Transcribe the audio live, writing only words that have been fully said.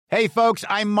Hey, folks,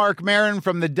 I'm Mark Maron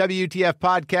from the WTF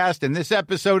Podcast, and this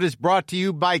episode is brought to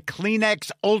you by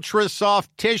Kleenex Ultra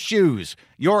Soft Tissues,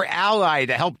 your ally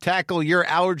to help tackle your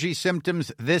allergy symptoms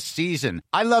this season.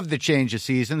 I love the change of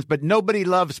seasons, but nobody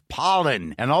loves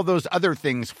pollen and all those other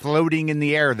things floating in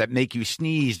the air that make you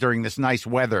sneeze during this nice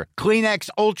weather. Kleenex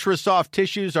Ultra Soft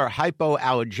Tissues are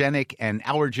hypoallergenic and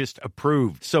allergist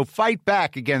approved, so fight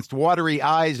back against watery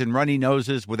eyes and runny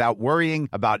noses without worrying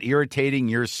about irritating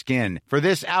your skin. For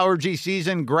this allergy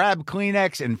season, grab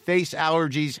Kleenex and face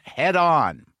allergies head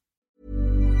on.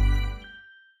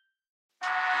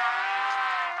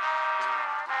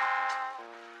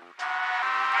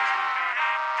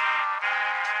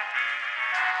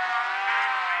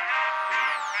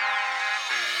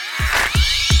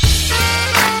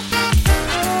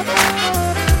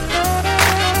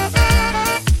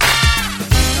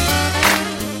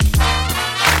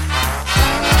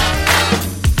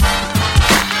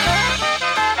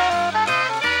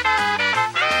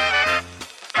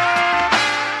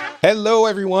 Hello,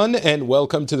 everyone, and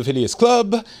welcome to the Phileas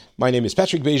Club. My name is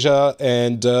Patrick Beja,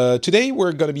 and today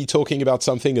we're going to be talking about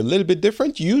something a little bit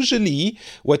different. Usually,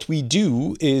 what we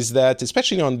do is that,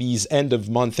 especially on these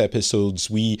end-of-month episodes,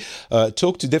 we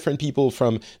talk to different people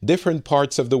from different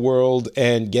parts of the world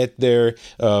and get their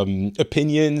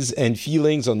opinions and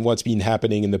feelings on what's been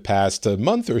happening in the past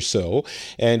month or so.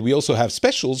 And we also have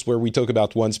specials where we talk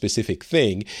about one specific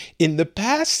thing. In the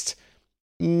past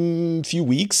few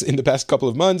weeks, in the past couple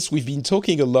of months, we've been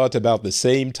talking a lot about the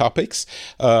same topics,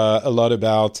 a lot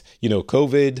about,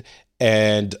 COVID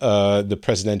and the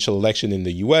presidential election in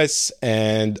the US,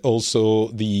 and also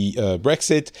the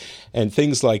Brexit and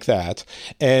things like that.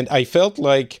 And I felt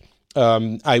like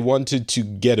I wanted to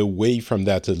get away from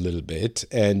that a little bit.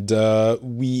 And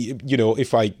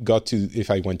if I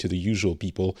went to the usual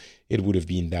people, it would have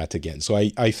been that again. So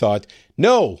I thought,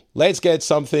 no, let's get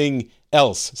something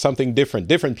else, something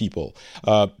different people.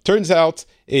 Turns out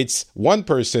it's one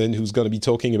person who's going to be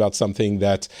talking about something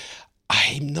that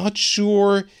I'm not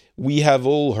sure we have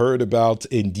all heard about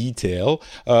in detail.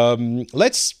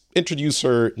 Let's introduce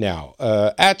her now.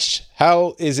 Atch,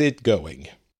 how is it going?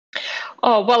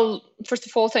 Oh, well, first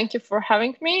of all, thank you for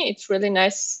having me. It's really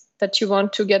nice that you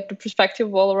want to get the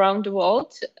perspective all around the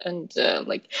world and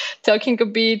talking a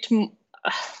bit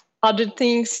other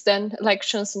things than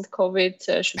elections and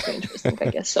COVID should be interesting,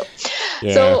 I guess so.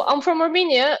 Yeah. So I'm from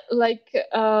Armenia.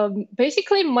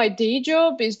 Basically, my day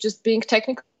job is just being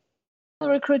technical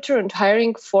recruiter and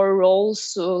hiring for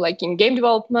roles in game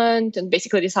development, and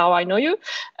basically this is how I know you.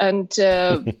 And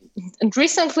and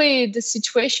recently the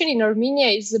situation in Armenia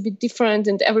is a bit different,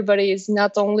 and everybody is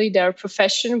not only their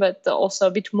profession but also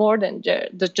a bit more than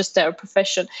just their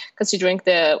profession, considering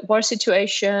the war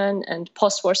situation and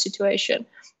post-war situation.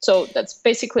 So that's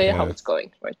basically how it's going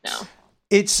right now.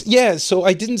 So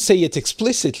I didn't say it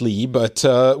explicitly, but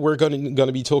we're going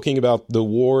to be talking about the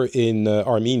war in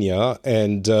Armenia.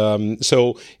 And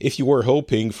so if you were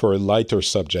hoping for a lighter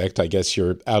subject, I guess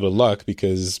you're out of luck,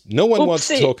 because no one wants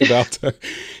to talk about,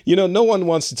 no one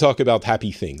wants to talk about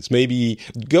happy things. Maybe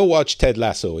go watch Ted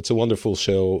Lasso. It's a wonderful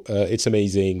show. It's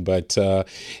amazing. But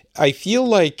I feel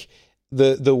like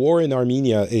the war in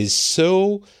Armenia is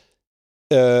so...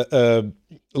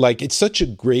 it's such a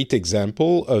great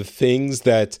example of things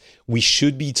that we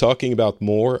should be talking about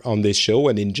more on this show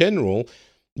and in general,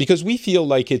 because we feel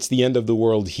like it's the end of the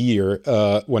world here.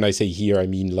 When I say here, I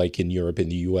mean like in Europe, in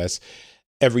the US,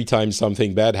 every time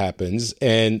something bad happens.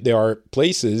 And there are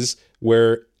places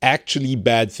where actually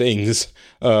bad things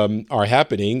are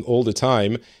happening all the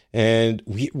time, and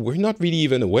we're not really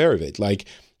even aware of it. Like,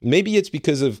 maybe it's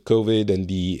because of COVID and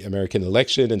the American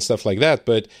election and stuff like that,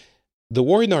 but the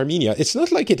war in Armenia, it's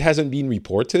not like it hasn't been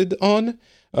reported on.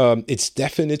 It's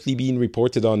definitely been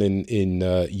reported on in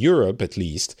Europe, at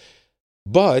least.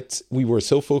 But we were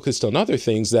so focused on other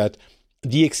things that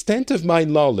the extent of my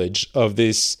knowledge of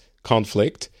this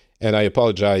conflict, and I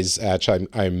apologize, Atch,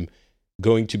 I'm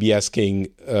going to be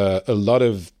asking a lot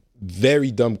of very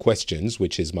dumb questions,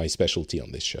 which is my specialty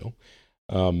on this show.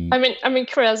 I mean,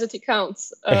 curiosity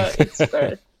counts. It's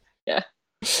fair. Yeah.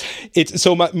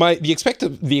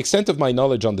 The extent of my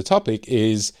knowledge on the topic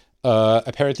is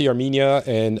apparently Armenia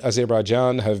and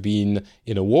Azerbaijan have been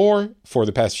in a war for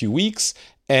the past few weeks,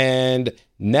 and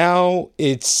now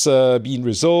it's being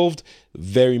resolved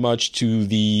very much to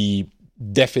the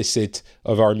deficit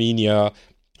of Armenia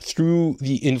through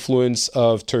the influence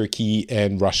of Turkey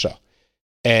and Russia.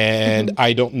 And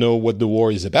I don't know what the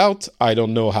war is about. I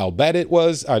don't know how bad it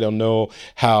was. I don't know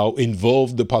how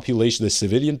involved the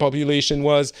civilian population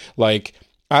was. Like,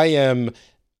 I am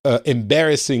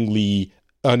embarrassingly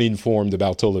uninformed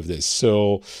about all of this.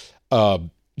 So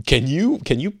Can you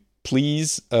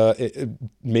please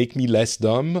make me less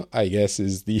dumb? I guess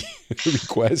is the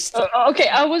request. Okay,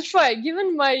 I will try.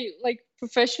 Given my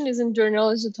profession isn't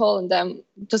journalism at all, and I'm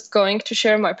just going to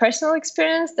share my personal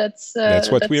experience. That's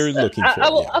what we're looking for.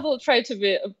 I will try to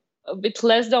be a bit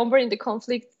less dumber in the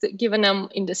conflict, given I'm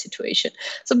in the situation.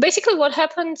 So basically, what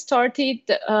happened started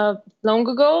long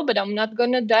ago, but I'm not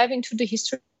gonna dive into the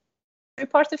history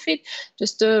part of it.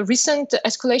 Just the recent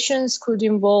escalations could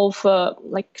involve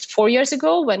 4 years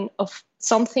ago when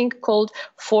something called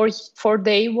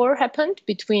four-day war happened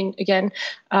between, again,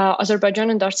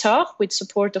 Azerbaijan and Artsakh with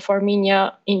support of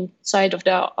Armenia inside of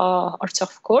the Artsakh,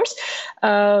 of course.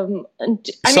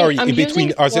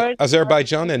 Between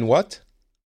Azerbaijan and what?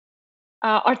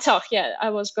 Artsakh, yeah, I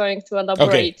was going to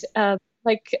elaborate. Okay.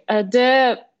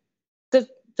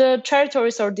 The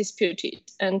territories are disputed,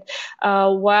 and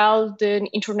while the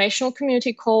international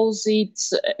community calls it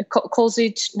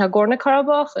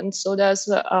Nagorno-Karabakh, and so does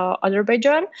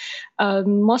Azerbaijan,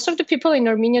 most of the people in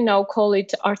Armenia now call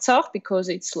it Artsakh because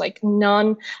it's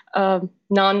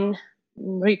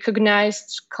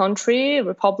non-recognized country,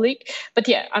 republic. But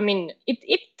yeah, I mean,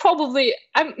 it probably,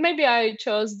 maybe I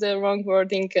chose the wrong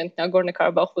wording, and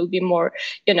Nagorno-Karabakh will be more,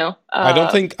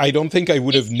 I don't think I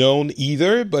would have known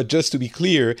either, but just to be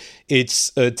clear,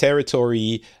 it's a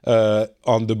territory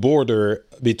on the border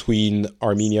between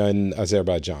Armenia and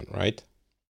Azerbaijan, right?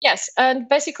 Yes, and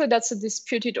basically that's a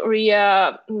disputed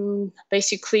area.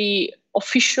 Basically,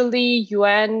 officially,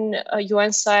 UN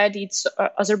side, it's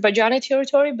Azerbaijani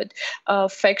territory, but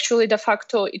factually, de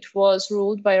facto, it was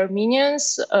ruled by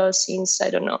Armenians since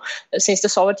the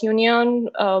Soviet Union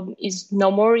is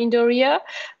no more in the area.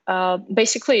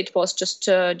 Basically, it was just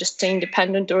an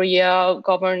independent area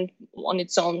governed on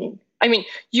its own. I mean,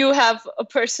 you have a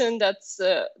person that's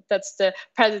the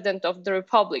president of the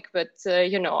republic, but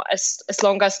as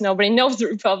long as nobody knows the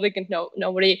republic and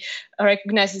nobody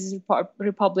recognizes the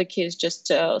republic, is just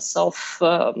a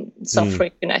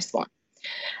self-recognized one.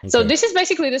 Okay. So this is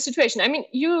basically the situation. I mean,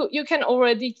 you can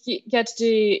already get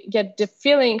the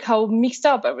feeling how mixed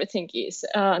up everything is.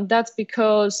 That's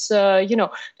because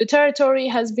the territory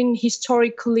has been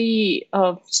historically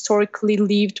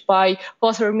lived by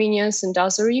both Armenians and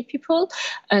Azeri people,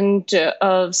 and there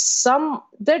were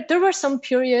some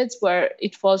periods where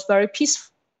it was very peaceful.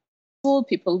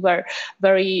 People were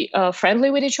very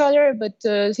friendly with each other, but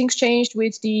things changed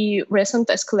with the recent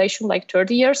escalation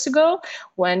 30 years ago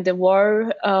when the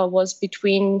war was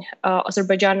between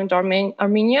Azerbaijan and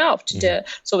Armenia after the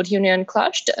Soviet Union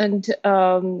crashed. And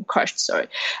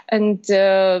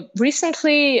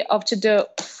recently, after the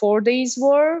 4 days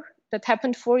war that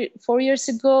happened 4 years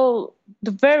ago,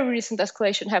 the very recent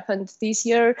escalation happened this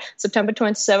year, September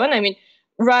 27. I mean,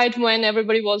 right when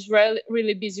everybody was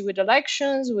really busy with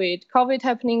elections, with COVID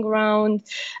happening around,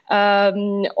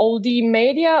 all the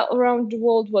media around the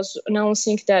world was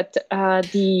announcing that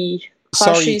the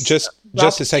clashes... Sorry,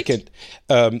 just a second.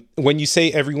 When you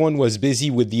say everyone was busy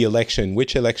with the election,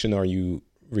 which election are you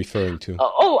referring to?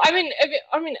 I mean,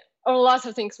 a lot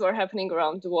of things were happening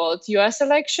around the world. U.S.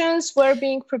 elections were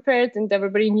being prepared, and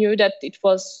everybody knew that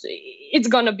it's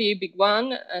gonna be a big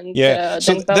one. And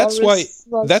so that's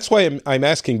why I'm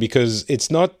asking, because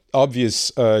it's not obvious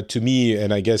to me,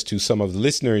 and I guess to some of the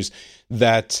listeners,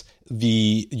 that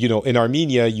in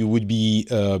Armenia you would be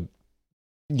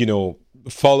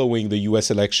following the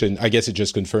U.S. election. I guess it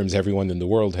just confirms everyone in the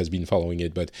world has been following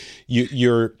it, but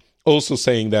you're also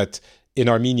saying that in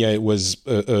Armenia, it was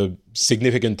a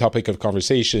significant topic of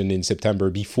conversation in September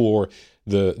before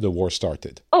the war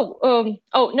started.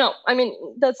 No! I mean,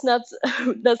 that's not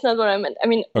what I meant. I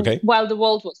mean, okay. While the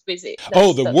world was busy.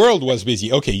 The world was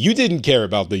busy. Okay, you didn't care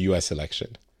about the U.S.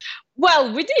 election.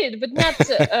 Well, we did, but not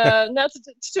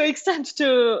to extent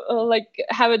to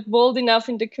have it bold enough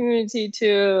in the community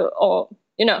to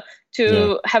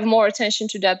have more attention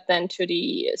to that than to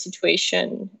the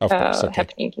situation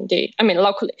happening in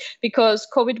locally, because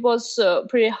COVID was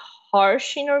pretty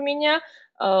harsh in Armenia.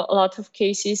 A lot of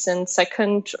cases, and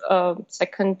second flow,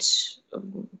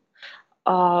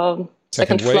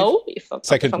 if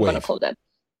I'm going to call that.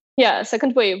 Yeah,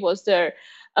 second wave was there.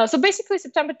 So basically,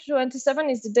 September 27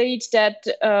 is the date that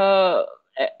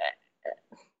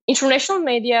international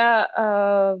media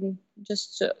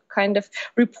just kind of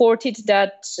reported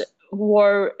that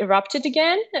war erupted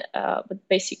again. But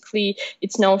basically,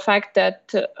 it's known fact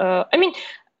that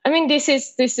this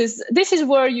is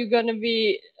where you're gonna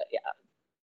be.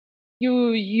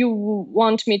 You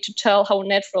want me to tell how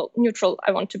neutral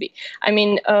I want to be. I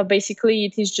mean, basically,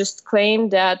 it is just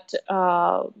claimed that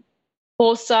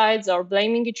both sides are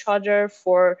blaming each other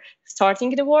for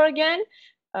starting the war again.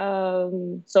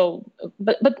 But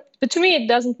to me, it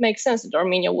doesn't make sense that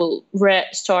Armenia will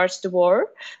restart the war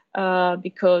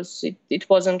because it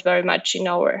wasn't very much in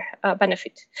our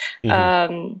benefit.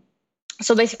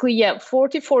 So basically,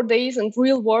 44 days and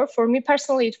real war. For me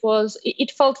personally,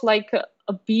 it felt like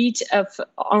a bit of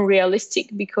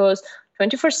unrealistic, because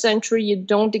 21st century, you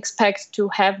don't expect to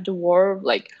have the war,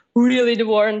 like really the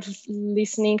war, and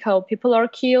listening how people are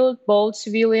killed, both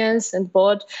civilians and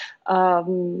both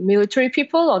military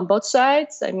people on both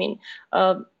sides. I mean,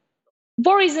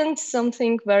 war isn't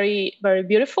something very, very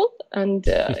beautiful. And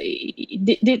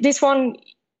this one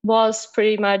was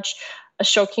pretty much a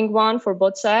shocking one for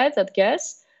both sides, I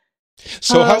guess.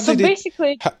 So how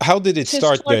did it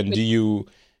start then? Do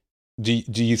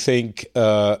you think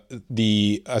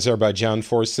the Azerbaijan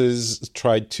forces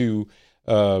tried to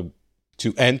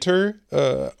enter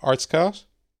Artsakh?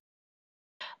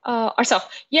 Artsakh,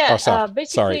 yeah. Artsakh.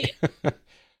 Basically,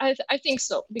 Sorry. I think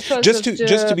so, because just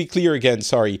to be clear again,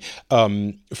 sorry,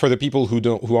 for the people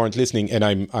who aren't listening, and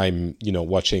I'm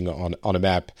watching on a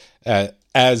map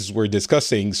as we're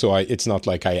discussing, so it's not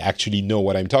like I actually know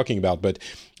what I'm talking about, but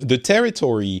the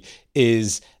territory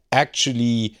is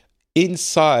actually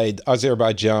inside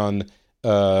Azerbaijan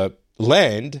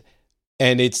land,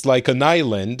 and it's like an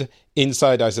island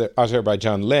inside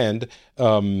Azerbaijan land,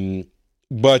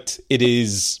 but it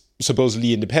is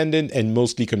supposedly independent and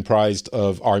mostly comprised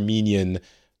of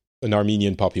an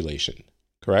Armenian population,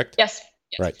 correct? Yes.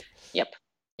 Right. Yep,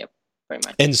 very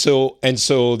much. And so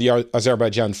the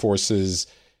Azerbaijan forces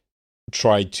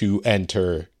tried to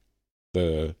enter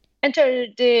the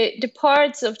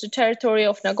parts of the territory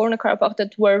of Nagorno-Karabakh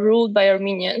that were ruled by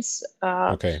Armenians,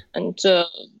 and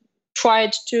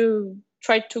tried to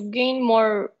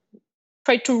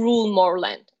rule more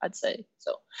land, I'd say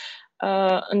so.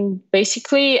 And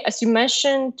basically, as you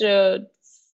mentioned,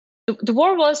 the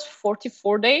war was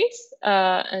 44 days,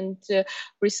 and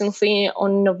recently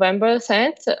on November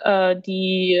 10th,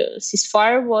 the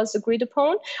ceasefire was agreed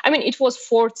upon. I mean, it was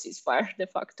fourth ceasefire de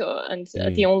facto, and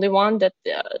the only one that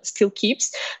still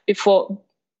keeps.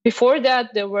 Before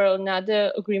that, there were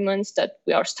another agreements that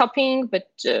we are stopping,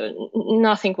 but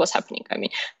nothing was happening. I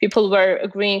mean, people were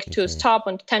agreeing to stop,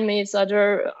 and 10 minutes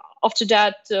after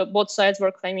that, both sides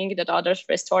were claiming that others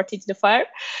restarted the fire.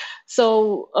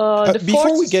 So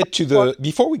before we get to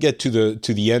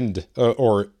the end,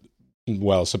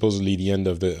 supposedly the end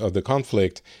of the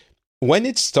conflict, when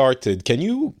it started, can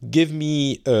you give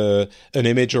me an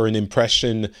image or an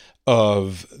impression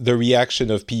of the reaction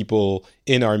of people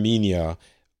in Armenia?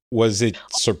 Was it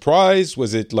surprise?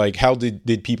 Was it like, how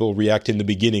did people react in the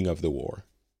beginning of the war?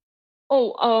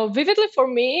 Vividly for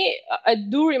me, I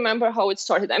do remember how it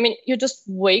started. I mean, you just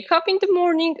wake up in the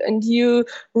morning and you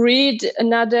read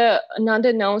another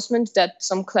announcement that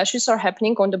some clashes are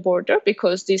happening on the border,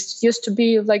 because this used to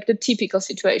be like the typical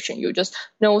situation. You just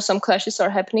know some clashes are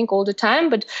happening all the time,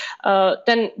 but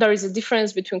then there is a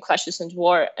difference between clashes and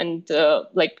war. And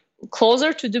like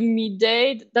closer to the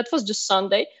midday, that was just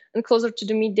Sunday, and closer to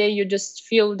the midday, you just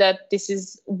feel that this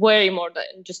is way more than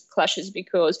just clashes,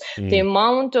 because the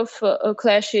amount of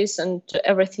clashes and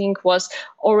everything was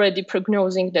already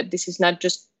prognosing that this is not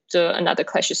just another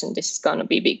clashes, and this is going to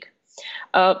be big.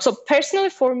 So personally,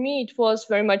 for me, it was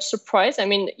very much surprise. I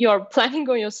mean, you are planning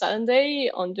on your Sunday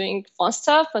on doing fun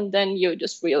stuff, and then you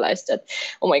just realize that,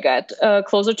 oh my God,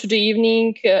 closer to the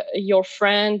evening, your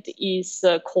friend is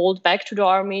called back to the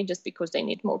army just because they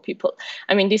need more people.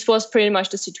 I mean, this was pretty much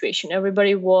the situation.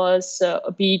 Everybody was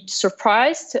a bit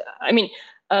surprised. I mean,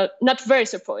 not very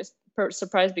surprised,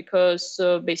 because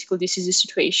basically this is a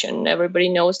situation. Everybody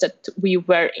knows that we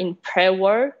were in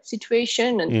pre-war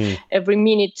situation, and every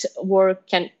minute war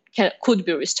could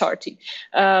be restarted.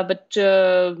 But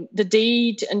the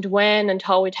date and when and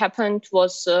how it happened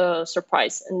was a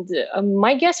surprise. And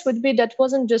my guess would be that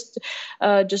wasn't just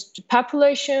the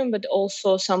population, but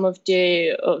also some of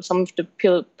the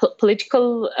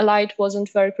political elite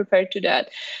wasn't very prepared to that.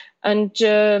 And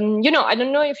I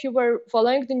don't know if you were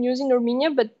following the news in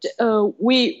Armenia, but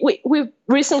we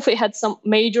recently had some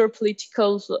major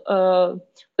political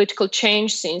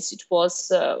change, since it was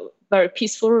a very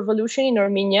peaceful revolution in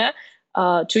Armenia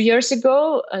 2 years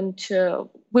ago, and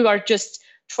we were just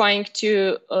trying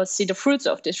to see the fruits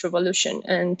of this revolution.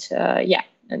 And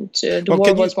the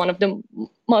war was one of the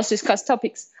most discussed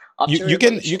topics. You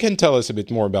can tell us a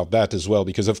bit more about that as well,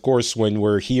 because of course when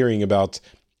we're hearing about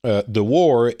the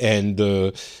war and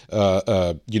the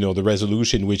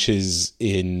resolution, which is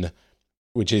in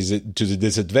which is to the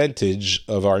disadvantage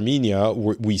of Armenia.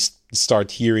 We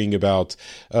start hearing about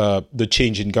the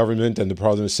change in government and the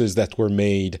promises that were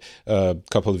made a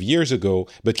couple of years ago.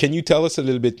 But can you tell us a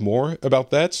little bit more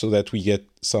about that so that we get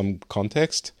some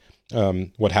context?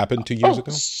 What happened 2 years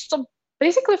ago? So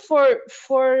basically, for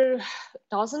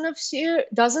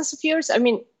dozens of years, I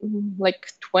mean, like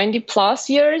 20 plus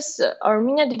years,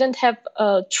 Armenia didn't have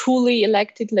a truly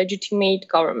elected, legitimate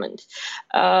government.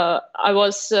 I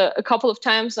was a couple of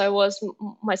times. I was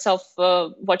myself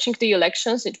watching the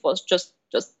elections. It was just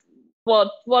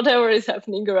whatever is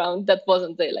happening around. That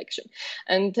wasn't the election,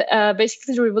 and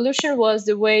basically the revolution was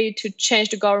the way to change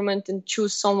the government and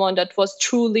choose someone that was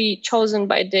truly chosen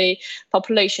by the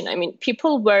population. I mean,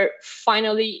 people were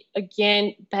finally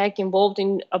again back involved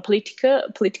in a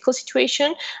political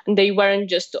situation, and they weren't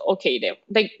just okay.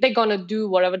 They're gonna do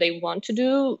whatever they want to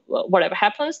do, whatever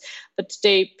happens. But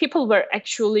people were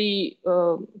actually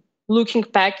looking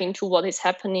back into what is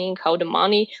happening, how the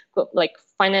money, like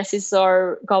finances,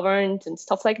 are governed and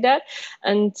stuff like that.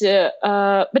 And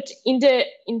but in the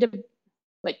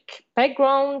like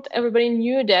background, everybody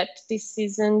knew that this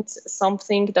isn't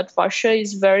something that Russia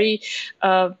is very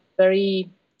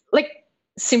like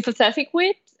sympathetic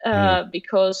with,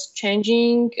 because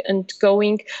changing and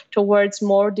going towards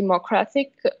more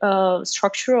democratic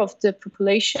structure of the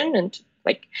population and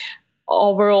like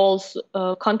overall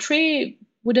country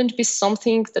wouldn't be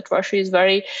something that Russia is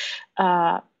very,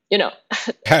 happy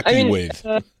with.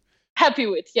 Happy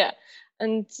with, yeah.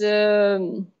 And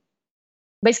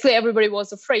basically everybody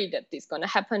was afraid that this is going to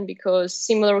happen because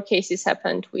similar cases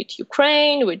happened with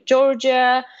Ukraine, with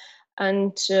Georgia,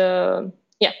 and you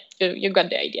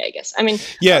got the idea, I guess. I mean,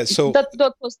 yeah. So that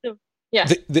was the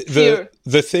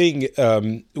thing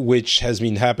which has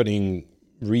been happening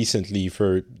recently,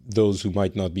 for those who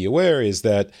might not be aware, is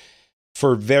that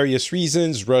for various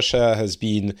reasons, Russia has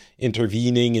been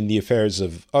intervening in the affairs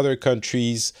of other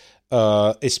countries,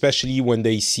 especially when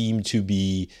they seem to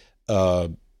be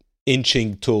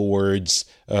inching towards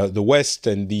the West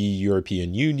and the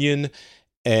European Union.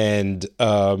 And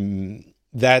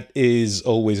that is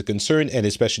always a concern, and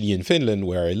especially in Finland,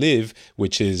 where I live,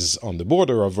 which is on the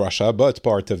border of Russia, but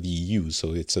part of the EU.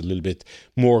 So it's a little bit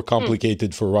more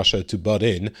complicated for Russia to butt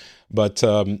in. But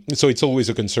so it's always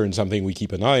a concern, something we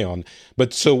keep an eye on.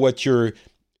 But so what you're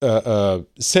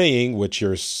saying, what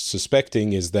you're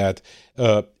suspecting, is that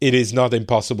it is not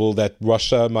impossible that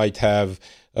Russia might have,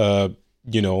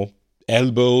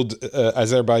 elbowed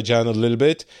Azerbaijan a little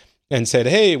bit and said,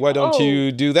 "Hey, why don't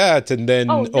you do that?" And then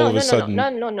all of a sudden,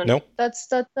 no.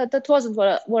 That wasn't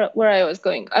where I was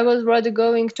going. I was rather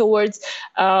going towards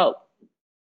part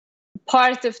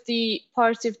of the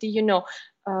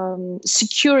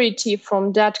security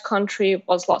from that country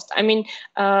was lost. I mean,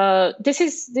 this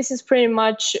is pretty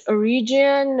much a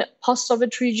region,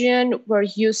 post-Soviet region, where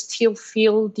you still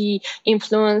feel the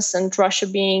influence, and Russia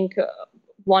being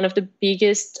one of the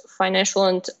biggest financial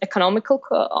and economical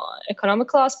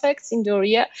aspects in the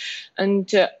area. And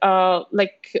the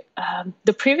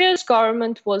previous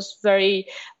government was very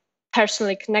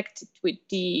personally connected with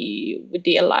the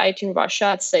elite in Russia,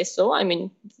 I'd say so. I mean,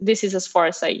 this is as far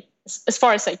as I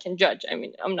can judge. I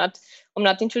mean, I'm not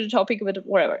into the topic, but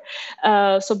whatever.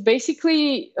 So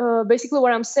basically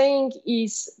what I'm saying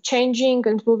is changing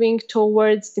and moving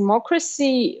towards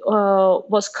democracy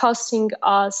was costing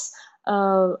us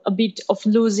a bit of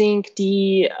losing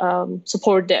the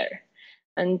support there,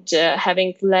 and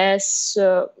having less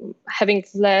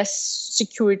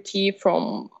security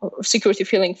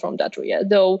feeling from that area.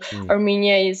 Though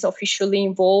Armenia is officially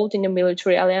involved in a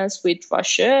military alliance with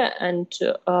Russia, and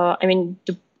I mean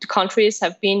the countries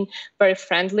have been very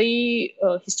friendly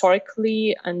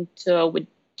historically, and with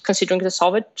considering the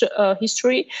Soviet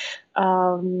history.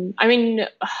 I mean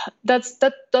that's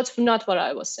not what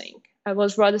I was saying. I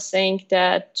was rather saying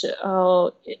that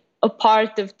a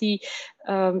part of the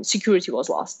security was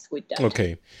lost with that.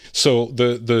 Okay. So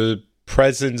the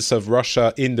presence of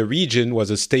Russia in the region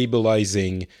was a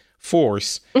stabilizing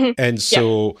force. Mm-hmm. And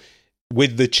so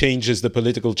with the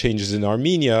political changes in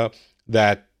Armenia,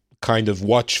 that kind of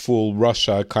watchful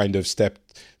Russia kind of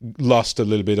lost a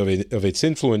little bit of its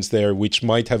influence there, which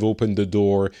might have opened the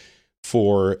door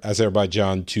for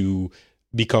Azerbaijan to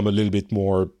become a little bit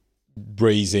more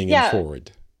brazen and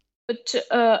forward. But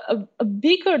a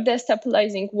bigger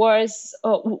destabilizing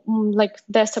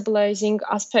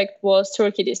aspect was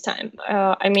Turkey this time.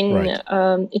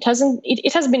 Right.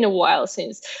 It has been a while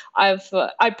since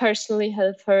I personally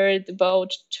have heard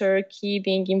about Turkey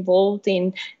being involved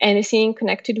in anything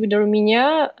connected with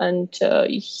Armenia, and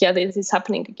this is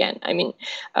happening again. I mean,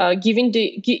 given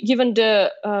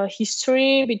the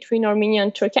history between Armenia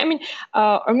and Turkey,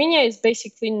 Armenia is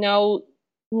basically now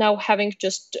having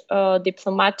just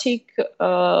diplomatic,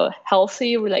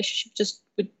 healthy relationship just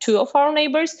with two of our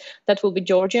neighbors, that will be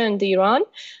Georgia and Iran.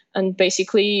 And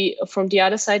basically, from the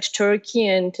other side, Turkey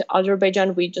and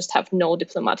Azerbaijan, we just have no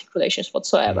diplomatic relations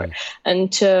whatsoever.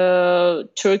 And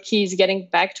Turkey is getting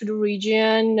back to the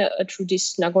region through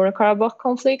this Nagorno-Karabakh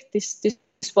conflict. This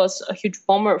was a huge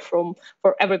bummer for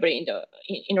everybody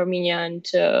in Armenia, and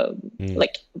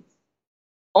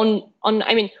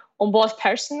on both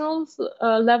personal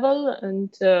level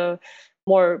and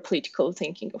more political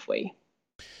thinking of way.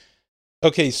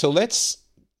 Okay, so let's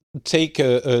take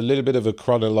a little bit of a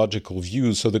chronological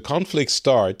view. So the conflict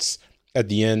starts at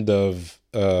the end of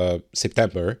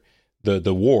September.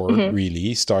 The war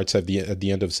really starts at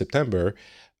the end of September,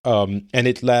 and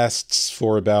it lasts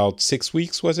for about 6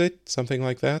 weeks. Was it something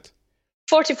like that?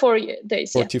 44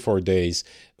 days. 44 days.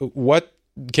 What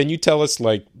can you tell us?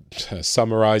 Like,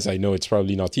 summarize. I know it's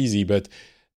probably not easy, but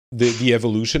the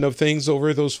evolution of things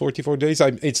over those 44 days.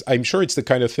 I'm sure it's the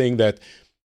kind of thing that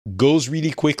goes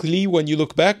really quickly when you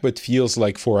look back, but feels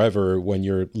like forever when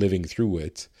you're living through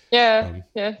it.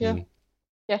 Exactly.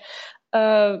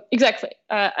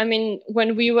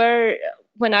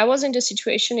 When I was in the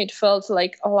situation, it felt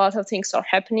like a lot of things are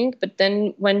happening, but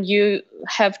then when you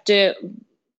have the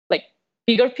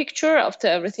bigger picture after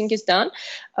everything is done,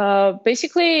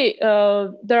 basically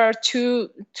there are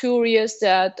two areas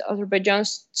that Azerbaijan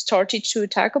started to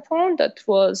attack upon. That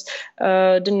was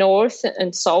the north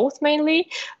and south mainly.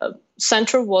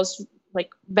 Center was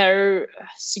better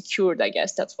secured, I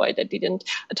guess. That's why they didn't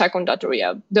attack on that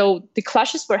area. Though the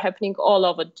clashes were happening all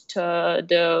over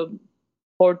the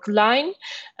borderline,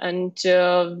 and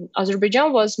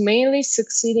Azerbaijan was mainly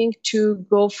succeeding to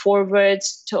go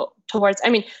forwards towards.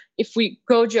 If we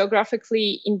go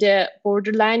geographically in the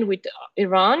borderline with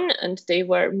Iran, and they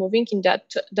were moving in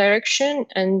that direction,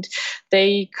 and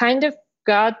they kind of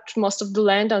got most of the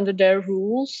land under their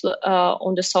rules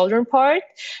on the southern part,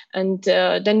 and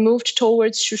then moved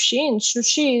towards Shushi. And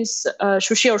Shushi is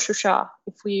Shushi or Shusha,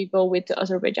 if we go with the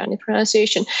Azerbaijani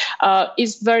pronunciation,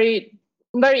 is very,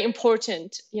 very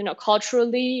important,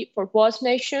 culturally for both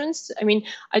nations.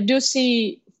 I do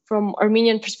see from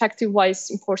Armenian perspective why it's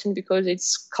important, because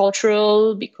it's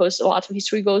cultural, because a lot of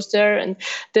history goes there, and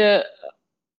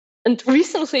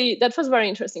recently, that was very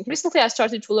interesting. Recently, I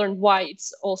started to learn why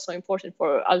it's also important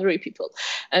for Azeri people.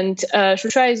 And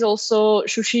Shusha is also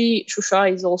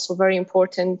very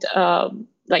important,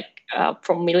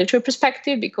 from military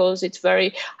perspective, because it's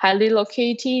very highly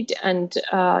located, and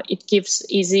it gives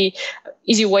easy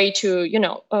way to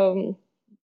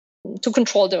to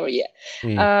control the area.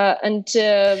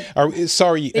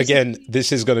 Again,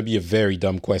 this is going to be a very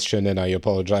dumb question, and I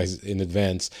apologize in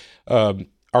advance. Are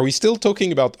we still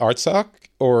talking about Artsakh,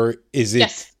 or is it?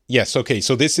 Yes. Yes. Okay.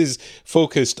 So this is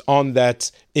focused on that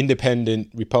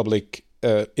independent republic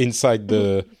inside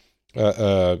the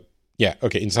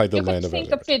inside the land of Azerbaijan. You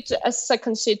can think of it as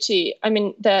second city.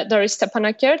 There is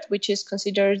Stepanakert, which is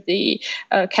considered the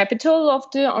capital of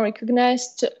the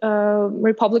unrecognized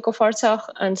Republic of Artsakh,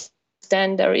 and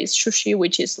then there is Shushi,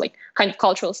 which is kind of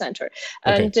cultural center.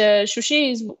 Okay. And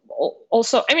Shushi is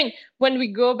also. When we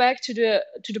go back to the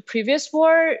previous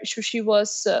war, Shushi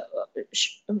was.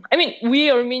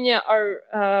 We Armenia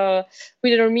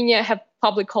have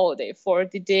public holiday for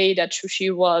the day that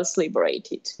Shushi was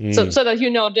liberated, so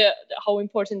that how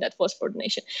important that was for the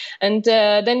nation. And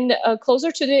then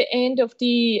closer to the end of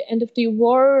the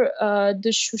war, the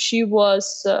Shushi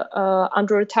was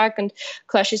under attack, and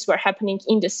clashes were happening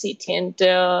in the city, and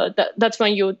that's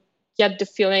when you get the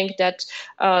feeling that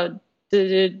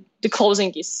the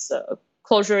closure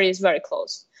is very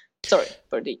close. Sorry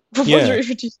for the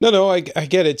refugees. No, I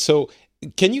get it. So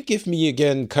can you give me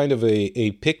again kind of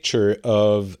a picture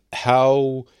of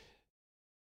how,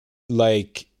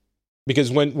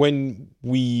 because when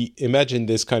we imagine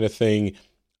this kind of thing,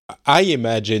 I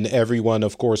imagine everyone,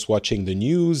 of course, watching the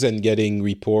news and getting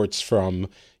reports from,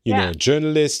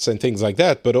 journalists and things like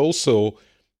that, but also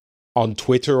on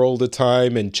Twitter all the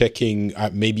time and checking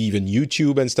maybe even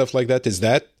YouTube and stuff like that. Is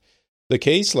that the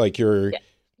case?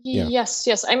 Yeah.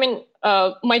 Yes. I mean,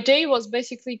 my day was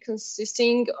basically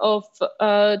consisting of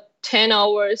 10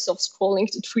 hours of scrolling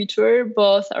to Twitter,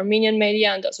 both Armenian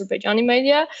media and Azerbaijani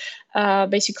media.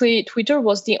 Basically, Twitter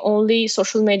was the only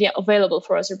social media available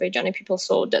for Azerbaijani people,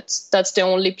 so that's the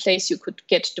only place you could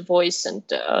get the voice and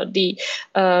the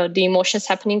emotions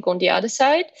happening on the other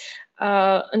side.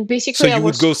 And basically, So I you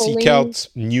would was go seek scrolling. out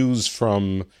news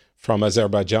from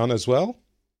Azerbaijan as well?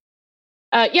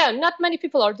 Not many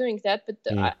people are doing that, but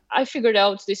I figured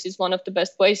out this is one of the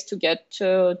best ways to get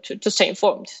to stay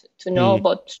informed, to know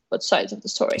about both sides of the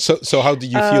story. So how do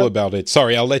you feel about it?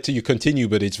 Sorry, I'll let you continue,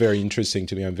 but it's very interesting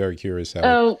to me. I'm very curious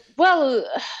how. Well,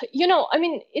 I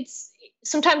mean,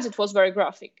 sometimes it was very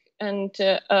graphic. And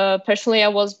personally, I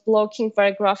was blocking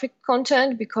very graphic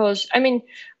content because, I mean,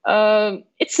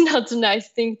 it's not a nice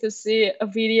thing to see a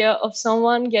video of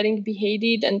someone getting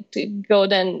beheaded and to go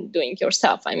then doing your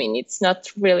stuff. I mean, it's not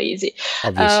really easy.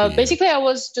 Basically, I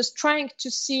was just trying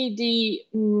to see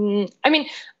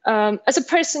as a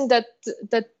person that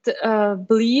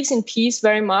believes in peace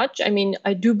very much. I mean,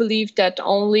 I do believe that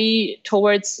only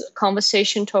towards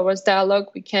conversation, towards dialogue,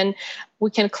 we can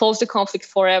close the conflict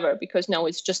forever, because now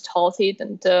it's just halted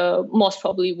and most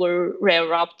probably will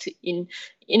re-erupt in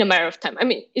a matter of time. I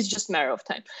mean, it's just a matter of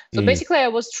time. So basically, I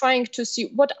was trying to see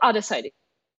what other side is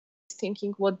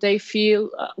thinking, what they feel,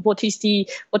 what is the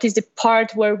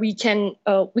part where we can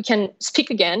speak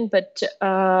again. But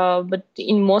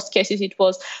in most cases, it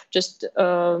was just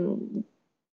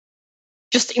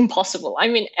impossible. I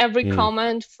mean, every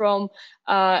comment from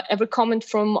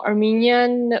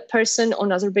Armenian person on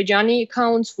Azerbaijani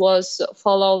accounts was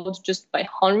followed just by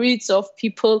hundreds of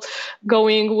people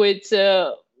going with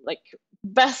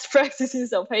best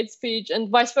practices of hate speech and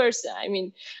vice versa. I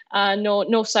mean,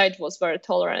 no side was very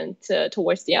tolerant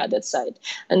towards the other side.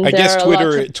 And I guess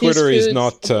Twitter is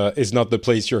not disputes. the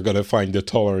place you're going to find the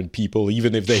tolerant people,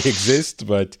 even if they exist.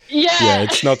 But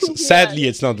it's not. Sadly,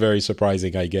 it's not very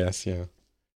surprising, I guess. Yeah.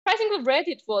 I think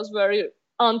Reddit was very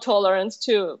intolerant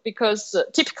too, because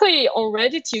typically on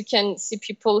Reddit you can see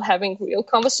people having real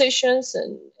conversations,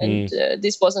 and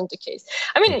this wasn't the case.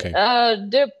 I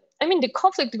mean, the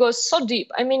conflict goes so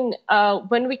deep. I mean,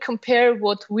 when we compare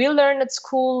what we learn at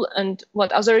school and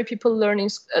what other people learn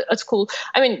at school,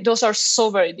 I mean, those are so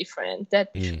very different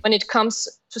that when it comes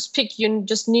to speak, you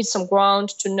just need some ground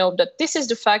to know that this is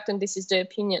the fact and this is the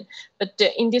opinion. But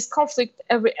in this conflict,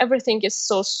 everything is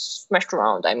so smashed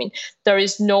around. I mean, there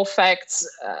is no facts.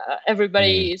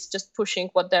 Everybody is just pushing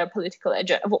what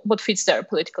fits their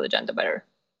political agenda better.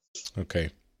 Okay.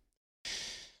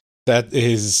 That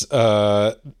is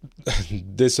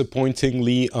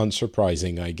disappointingly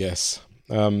unsurprising, I guess.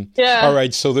 All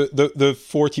right, so the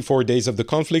 44 days of the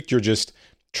conflict, you're just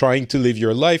trying to live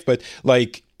your life, but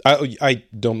like I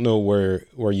don't know where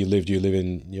you live. Do you live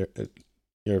in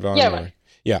Yerevan?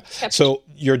 Yeah. So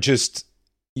you're just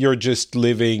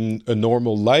living a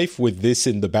normal life with this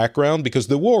in the background, because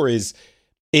the war is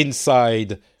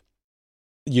inside.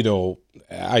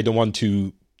 I don't want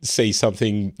to say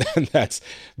something that's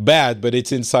bad, but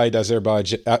it's inside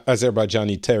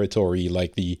Azerbaijani territory,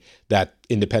 like that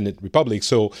independent republic.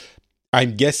 So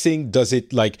I'm guessing,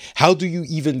 how do you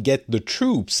even get the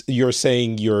troops? You're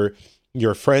saying your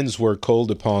friends were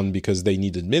called upon because they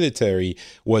needed military.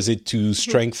 Was it to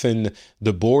strengthen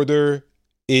the border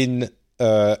in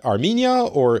Armenia,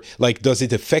 or does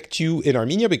it affect you in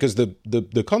Armenia? Because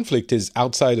the conflict is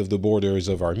outside of the borders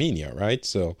of Armenia, right?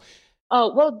 So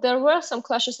well, there were some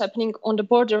clashes happening on the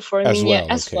border for Armenia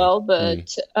as well,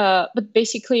 but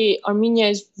basically Armenia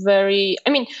is very. I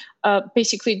mean,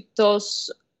 basically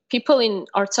those people in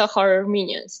Artsakh are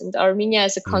Armenians, and Armenia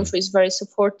as a country is very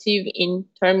supportive in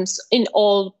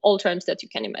all terms that you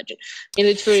can imagine.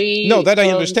 Military. No, that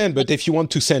I understand, but if you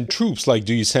want to send troops,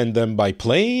 do you send them by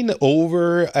plane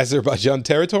over Azerbaijan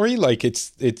territory?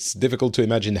 It's difficult to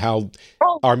imagine how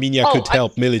Armenia could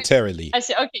help militarily. I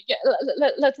see. Okay,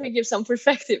 let me give some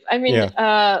perspective. I mean,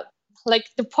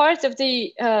 the part of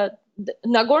the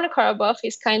Nagorno-Karabakh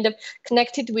is kind of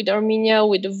connected with Armenia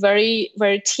with a very,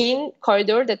 very thin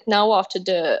corridor that now, after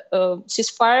the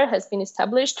ceasefire has been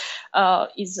established,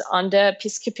 is under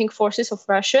peacekeeping forces of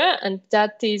Russia, and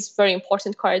that is very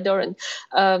important corridor. And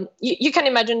you can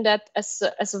imagine that as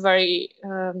a very,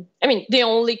 the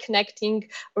only connecting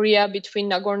area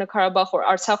between Nagorno-Karabakh or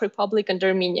Artsakh Republic and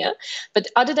Armenia. But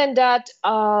other than that,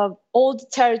 all the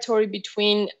territory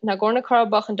between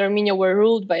Nagorno-Karabakh and Armenia were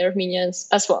ruled by Armenians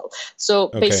as well. So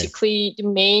basically, the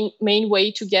main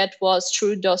way to get was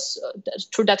through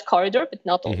that corridor, but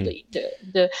not only.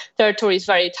 The territory is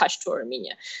very attached to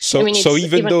Armenia. So,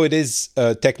 even though it is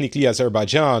technically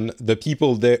Azerbaijan, the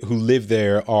people there who live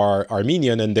there are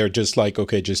Armenian, and they're just like,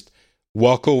 okay, just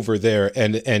walk over there,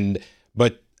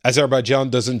 but Azerbaijan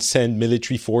doesn't send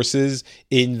military forces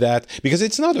in that, because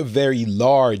it's not a very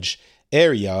large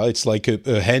area. It's like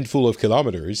a handful of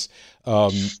kilometers.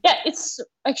 It's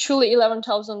actually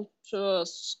 11,000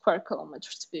 square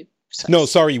kilometers to be precise. No,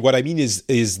 sorry. What I mean is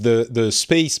the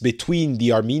space between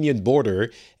the Armenian border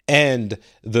and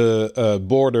the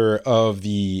border of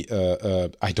the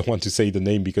I don't want to say the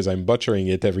name because I'm butchering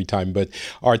it every time, but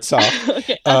Artsakh.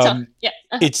 Okay, Artsakh.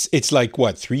 It's like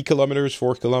what, 3 kilometers,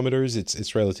 4 kilometers?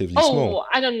 It's relatively small.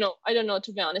 I don't know,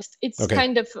 to be honest. It's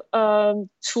kind of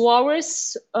 2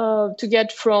 hours to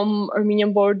get from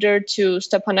Armenian border to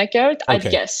Stepanakert. I'd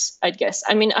guess.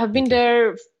 I mean, I've been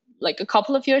there like a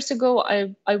couple of years ago.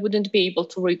 I wouldn't be able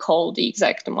to recall the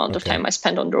exact amount of time I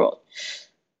spent on the road.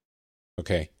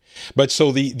 Okay. But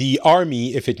so the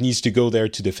army, if it needs to go there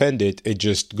to defend it, it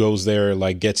just goes there,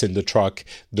 like gets in the truck,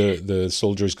 the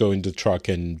soldiers go in the truck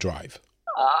and drive.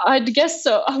 I'd guess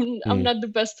so. I'm not the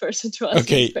best person to answer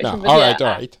this question. Okay, all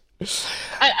right.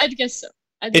 I'd guess so.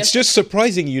 It's just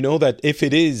surprising, that if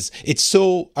it's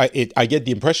so, I get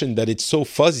the impression that it's so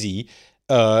fuzzy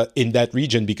in that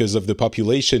region because of the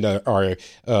population are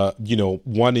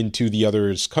one into the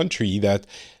other's country, that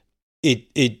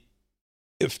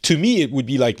to me, it would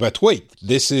be like, but wait,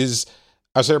 this is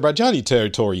Azerbaijani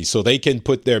territory, so they can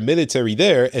put their military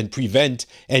there and prevent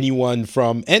anyone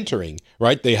from entering,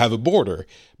 right? They have a border.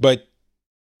 But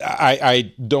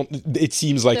I don't, it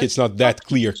seems like it's not that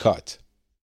clear cut.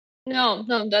 No,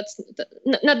 that's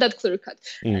not that clear cut.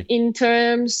 In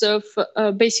terms of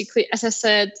basically, as I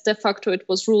said, de facto it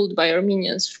was ruled by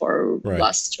Armenians for the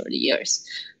last 30 years,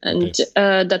 and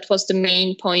that was the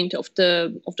main point of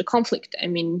the conflict. I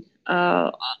mean,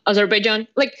 Azerbaijan,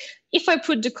 like, if I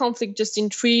put the conflict just in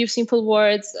 3 simple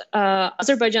words,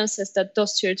 Azerbaijan says that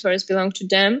those territories belong to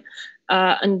them.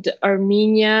 And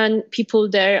Armenian people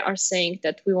there are saying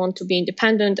that we want to be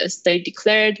independent, as they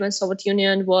declared when Soviet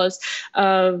Union was.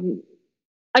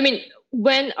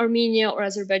 When Armenia or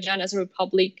Azerbaijan as a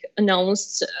republic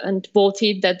announced and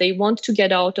voted that they want to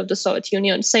get out of the Soviet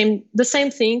Union, the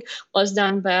same thing was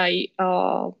done by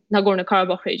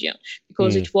Nagorno-Karabakh region,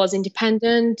 because it was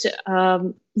independent,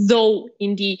 though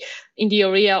in the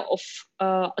area of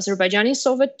Azerbaijani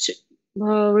Soviet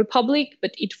republic,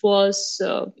 but it was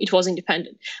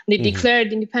independent. They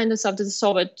declared independence after the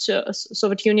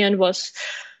Soviet Union was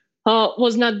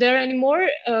not there anymore.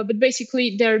 But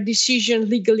basically, their decision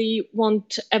legally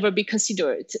won't ever be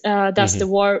considered. That's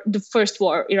the first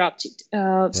war erupted.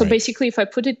 So basically, if I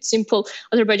put it simple,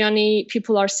 Azerbaijani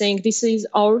people are saying this is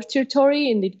our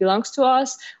territory and it belongs to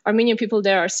us. Armenian people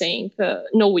there are saying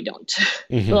no, we don't.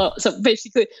 So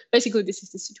basically, this is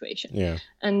the situation. Yeah.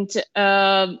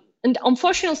 And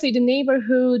unfortunately, the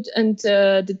neighborhood and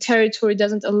the territory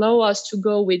doesn't allow us to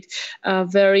go with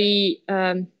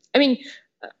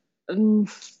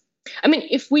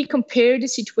if we compare the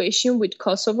situation with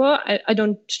Kosovo, I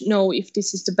don't know if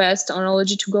this is the best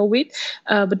analogy to go with.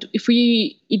 But if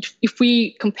we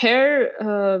compare,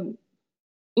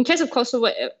 in case of Kosovo,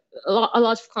 a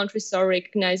lot of countries are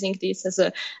recognizing this as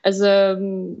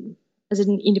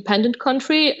an independent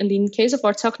country, and in case of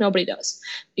Artsakh, nobody does,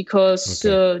 because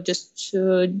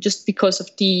just because of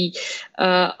the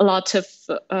a lot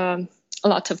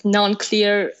of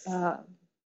non-clear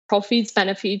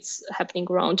benefits happening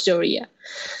around the area.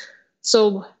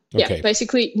 So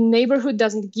basically, neighborhood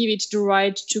doesn't give it the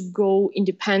right to go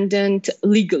independent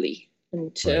legally,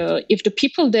 and if the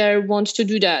people there want to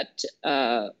do that,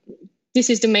 this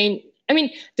is the main.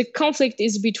 The conflict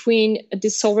is between the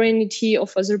sovereignty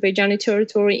of Azerbaijani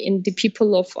territory and the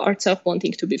people of Artsakh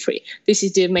wanting to be free. This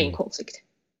is the main conflict.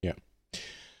 Yeah.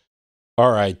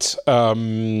 All right.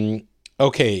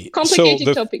 Okay.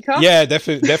 Complicated topic, huh? Yeah,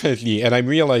 definitely. And I'm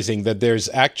realizing that there's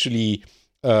actually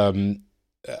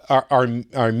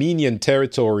Armenian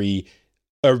territory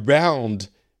around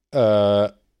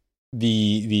the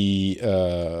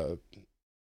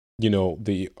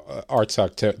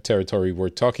Artsakh territory we're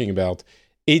talking about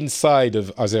inside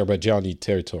of Azerbaijani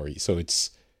territory. So it's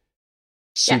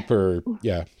super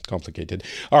complicated.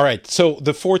 All right. So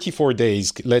the 44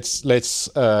 days, let's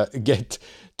get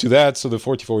to that. So the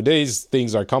 44 days,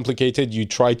 things are complicated. You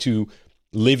try to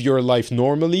live your life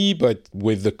normally, but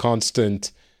with the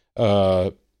constant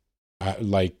worry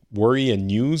and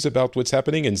news about what's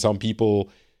happening. And some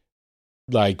people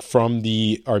like from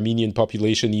the Armenian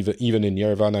population, even in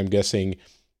Yerevan, I'm guessing,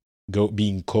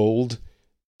 being cold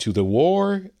to the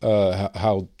war?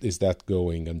 How is that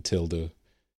going until the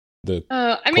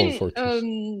cold fortress?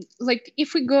 Like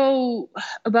if we go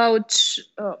about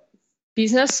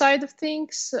business side of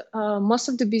things, most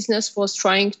of the business was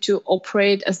trying to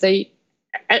operate as they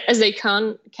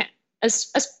can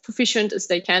as proficient as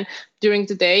they can during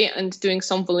the day, and doing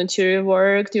some volunteer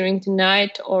work during the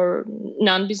night or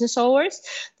non-business hours.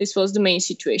 This was the main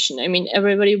situation. I mean,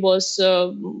 everybody was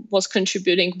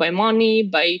contributing by money,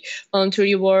 by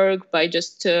voluntary work, by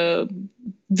just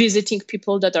visiting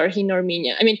people that are in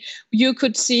Armenia. I mean, you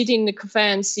could sit in the cafe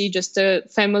and see just a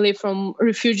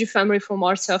refugee family from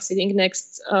ourselves sitting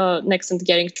next and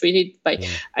getting treated by,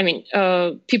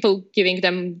 people giving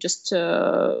them just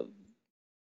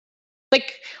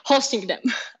like hosting them.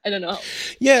 I don't know.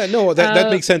 Yeah, no, that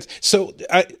makes sense. So,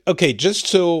 just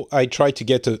so I try to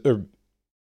get a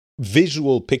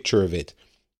visual picture of it,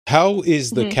 how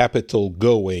is the capital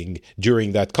going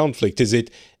during that conflict? Is it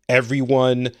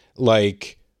everyone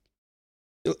like...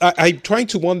 I'm trying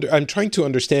to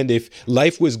understand if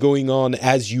life was going on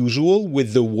as usual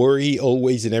with the worry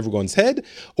always in everyone's head,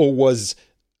 or was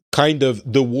kind of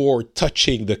the war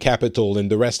touching the capital and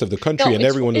the rest of the country, and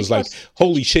everyone was like,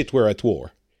 holy shit, we're at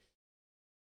war.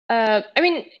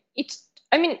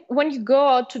 When you go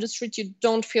out to the street, you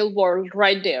don't feel war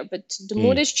right there, but the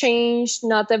mood is changed.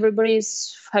 Not everybody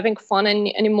is having fun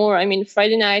anymore. I mean,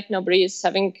 Friday night, nobody is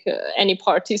having any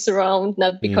parties around,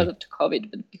 not because of the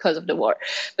COVID, but because of the war.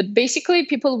 But basically,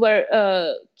 people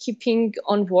were keeping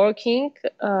on working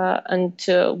and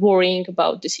worrying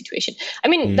about the situation. I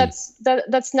mean, that's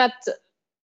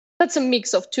a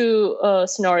mix of two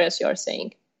scenarios you are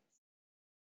saying.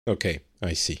 Okay,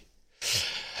 I see.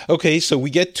 Okay, so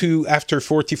we get to after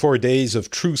 44 days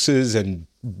of truces and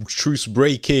truce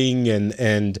breaking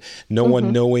and no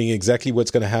one knowing exactly what's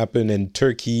going to happen, and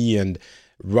Turkey and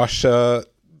Russia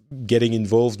getting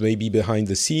involved maybe behind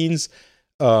the scenes.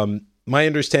 My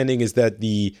understanding is that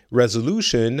the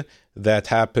resolution that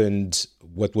happened,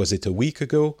 what was it, a week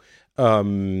ago?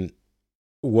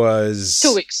 Was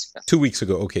 2 weeks. 2 weeks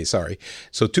ago. Okay, sorry.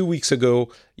 So 2 weeks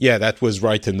ago, yeah, that was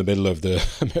right in the middle of the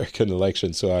American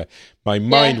election. So my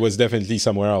mind was definitely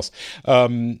somewhere else.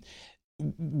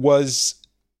 Was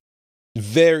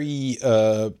very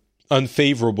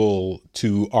unfavorable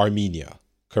to Armenia,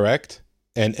 correct?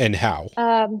 And how?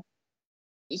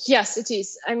 Yes, it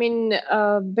is. I mean,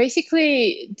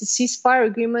 basically, the ceasefire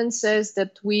agreement says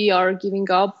that we are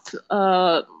giving up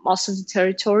most of the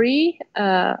territory.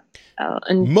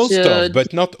 And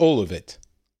but not all of it.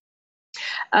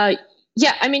 The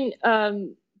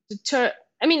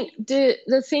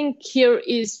thing here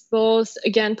is both,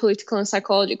 again, political and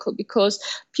psychological, because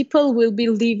people will be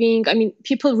leaving. I mean,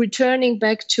 people returning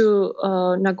back to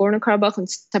Nagorno-Karabakh and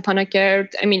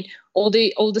Stepanakert. I mean, all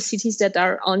the cities that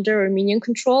are under Armenian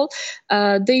control.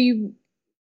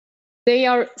 They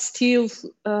are still.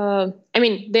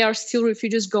 They are still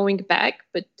refugees going back,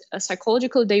 but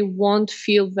psychological, they won't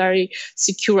feel very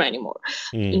secure anymore.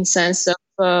 In sense of,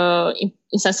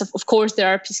 of course, there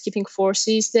are peacekeeping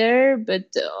forces there, but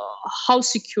how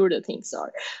secure the things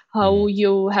are, how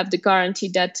you have the guarantee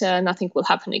that nothing will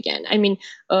happen again.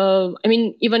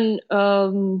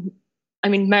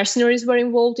 Mercenaries were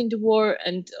involved in the war,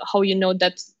 and how you know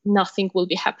that nothing will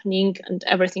be happening and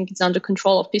everything is under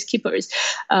control of peacekeepers.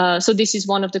 So this is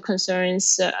one of the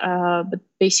concerns. But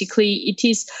basically, it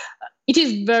is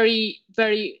very,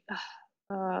 very,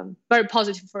 very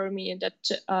positive for me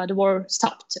that the war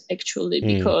stopped, actually,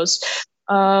 because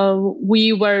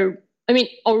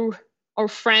our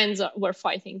friends were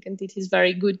fighting, and it is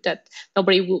very good that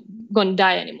nobody will gonna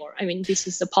die anymore. I mean, this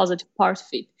is the positive part of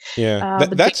it. Yeah,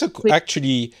 that's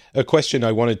actually a question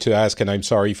I wanted to ask, and I'm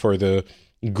sorry for the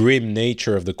grim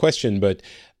nature of the question, but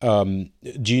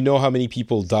do you know how many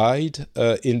people died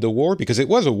in the war? Because it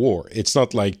was a war. It's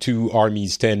not like two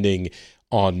armies standing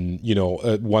on,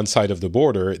 one side of the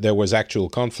border. There was actual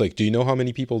conflict. Do you know how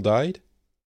many people died?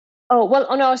 Oh, well,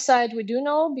 on our side, we do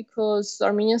know, because the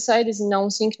Armenian side is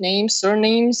announcing names,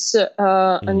 surnames,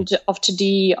 and after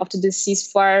the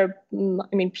ceasefire,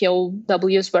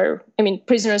 POWs were,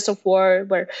 prisoners of war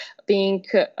were being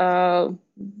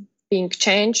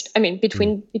changed.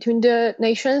 Between the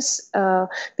nations.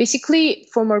 Basically,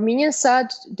 from Armenian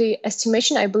side, the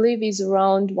estimation, I believe, is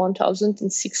around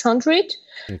 1,600.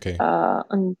 Okay,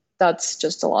 and that's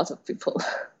just a lot of people.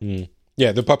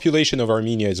 Yeah, the population of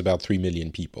Armenia is about 3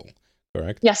 million people,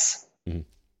 correct? Yes.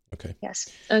 Okay. Yes.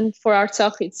 And for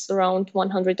Artsakh, it's around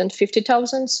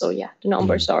 150,000. So, yeah, the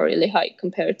numbers are really high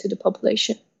compared to the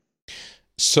population.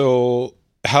 So,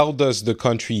 how does the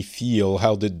country feel?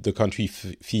 How did the country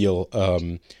feel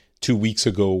 2 weeks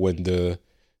ago when the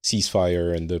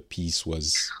ceasefire and the peace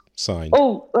was signed?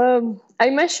 I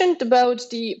mentioned about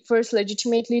the first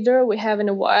legitimate leader we have in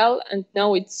a while, and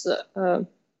now it's.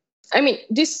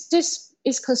 This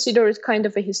is considered kind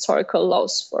of a historical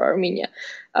loss for Armenia,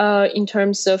 in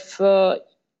terms of.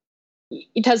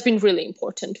 It has been really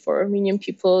important for Armenian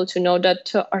people to know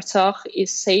that Artsakh is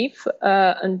safe,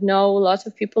 and now a lot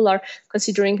of people are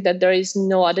considering that there is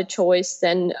no other choice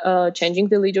than changing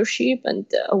the leadership, and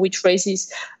which raises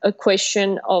a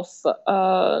question of,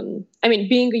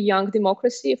 being a young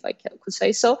democracy, if I could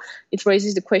say so, it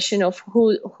raises the question of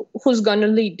who's going to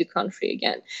lead the country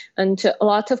again. And a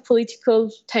lot of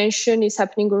political tension is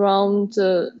happening around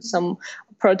some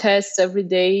protests every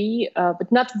day,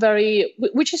 but not very,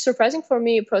 which is surprising for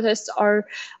me. Protests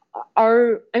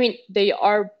they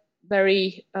are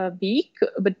very big,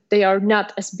 but they are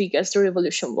not as big as the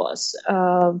revolution was.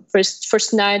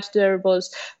 First night there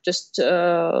was just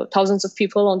thousands of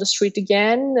people on the street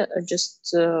again,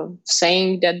 just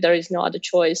saying that there is no other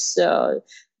choice. The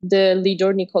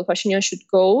leader Nikol Pashinyan should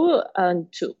go, and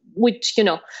which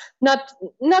not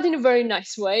in a very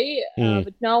nice way,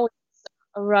 but now.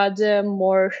 A rather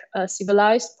more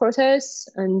civilized protests,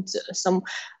 and some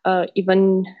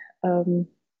even. The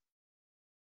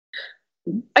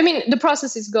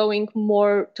process is going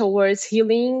more towards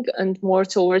healing and more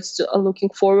towards looking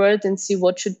forward and see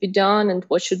what should be done and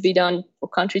what should be done for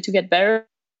country to get better.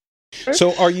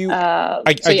 So, are you?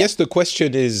 I guess the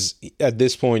question is at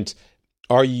this point: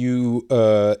 are you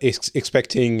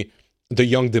expecting the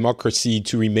young democracy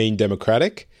to remain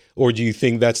democratic, or do you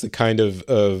think that's the kind of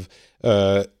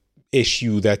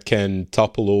issue that can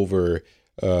topple over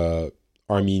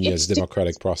Armenia's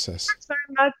democratic process?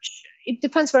 It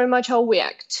depends very much how we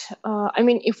act.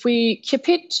 If we keep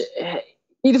it,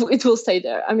 it will stay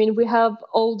there. We have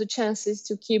all the chances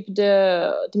to keep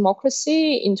the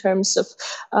democracy in terms of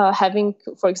having,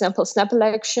 for example, snap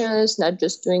elections, not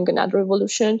just doing another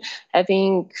revolution,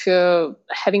 having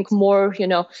more,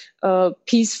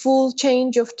 peaceful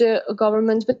change of the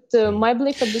government. But my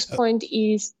belief at this point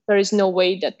is there is no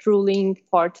way that ruling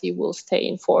party will stay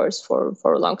in force for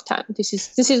a long time. This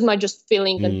is my just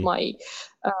feeling and my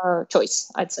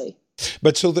choice, I'd say.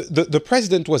 But so the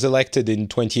president was elected in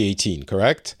 2018,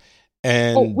 correct?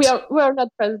 And we are not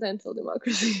presidential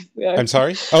democracy. I'm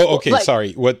sorry. Oh, okay.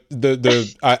 Sorry. What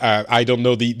I don't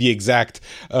know the exact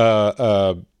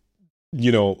electoral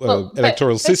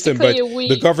system, but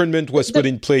the government was put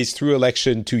in place through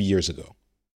election 2 years ago.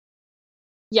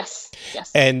 Yes.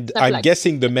 And I'm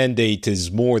guessing the mandate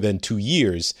is more than 2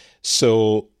 years.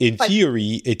 So in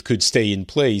theory, it could stay in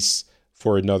place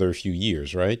for another few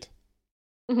years, right?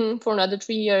 For another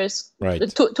 3 years. Right.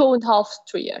 2.5,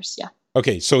 3 years, yeah.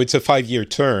 Okay, so it's a 5-year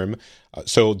term.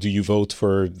 So do you vote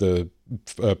for the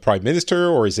prime minister,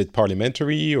 or is it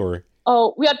parliamentary, or?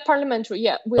 Oh, we are parliamentary,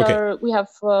 yeah. We have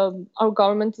our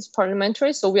government is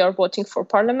parliamentary, so we are voting for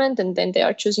parliament, and then they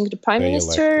are choosing the prime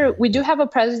minister. We do have a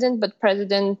president, but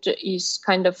president is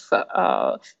kind of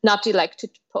not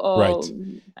elected. Right,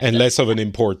 and less of an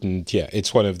important,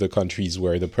 it's one of the countries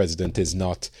where the president is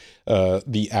not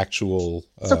the actual...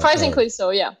 surprisingly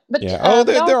so, yeah. But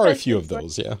there are a few of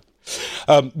those, yeah.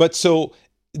 But so...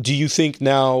 do you think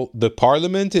now the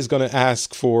parliament is going to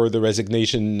ask for the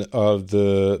resignation of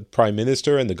the prime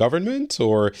minister and the government,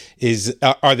 or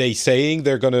are they saying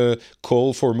they're going to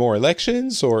call for more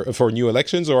elections or for new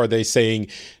elections, or are they saying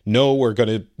no, we're going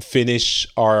to finish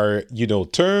our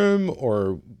term,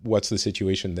 or what's the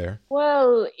situation there?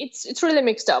 Well, it's really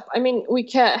mixed up. We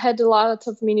had a lot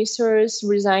of ministers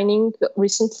resigning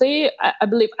recently. I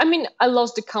believe. I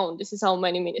lost the count. This is how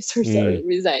many ministers are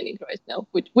resigning right now,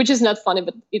 which is not funny,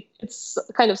 but it's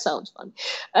kind of sounds fun.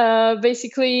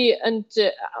 Basically, and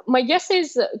my guess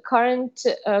is current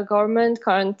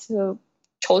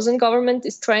chosen government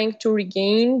is trying to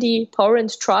regain the power and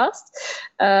trust,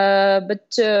 but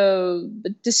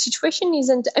the situation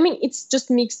isn't. It's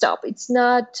just mixed up. It's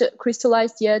not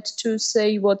crystallized yet to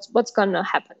say what's gonna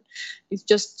happen. It's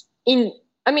just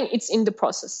it's in the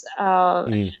process.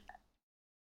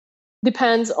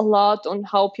 Depends a lot on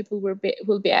how people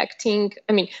will be acting.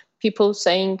 People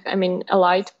saying,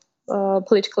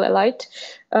 political elite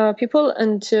people,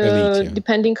 and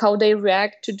depending how they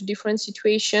react to the different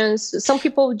situations. Some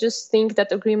people just think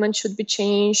that agreement should be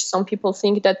changed. Some people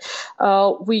think that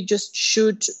we just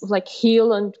should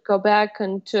heal and go back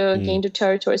and gain the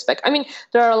territories back.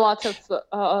 There are a lot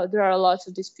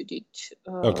of disputed.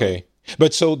 Okay.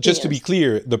 But so just to be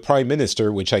clear, the prime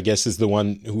minister, which I guess is the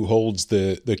one who holds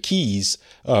the keys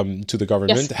to the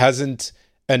government, hasn't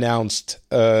announced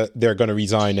they're going to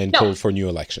resign and call for new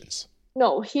elections.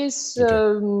 No, he's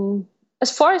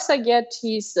as far as I get,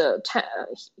 his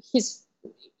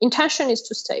intention is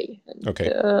to stay. And,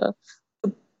 okay.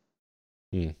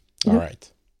 All right.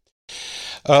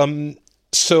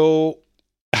 So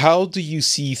how do you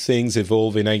see things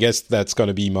evolving? I guess that's going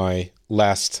to be my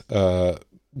last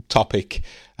topic.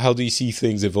 How do you see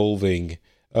things evolving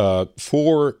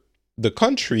for the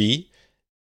country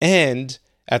and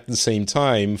at the same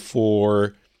time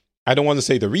for, I don't want to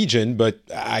say the region, but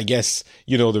I guess,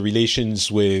 the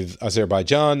relations with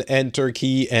Azerbaijan and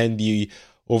Turkey and the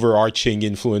overarching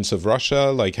influence of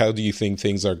Russia? Like, how do you think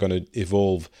things are going to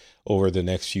evolve over the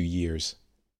next few years?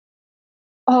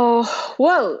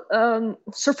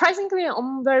 Surprisingly,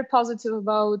 I'm very positive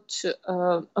about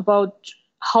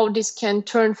how this can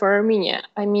turn for Armenia.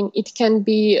 I mean, it can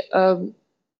be a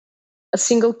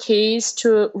single case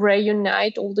to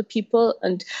reunite all the people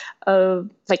and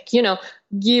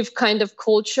give kind of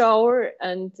culture hour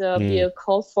and be a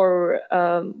call for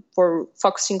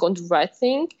focusing on the right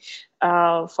thing,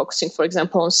 focusing, for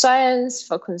example, on science,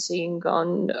 focusing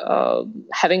on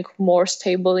having more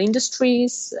stable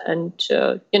industries and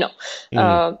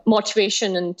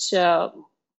motivation and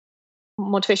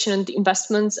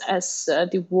investments, as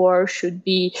the war should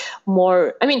be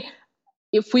more. I mean,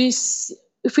 if we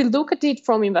look at it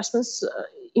from investments,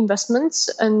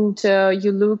 and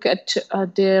you look at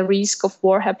the risk of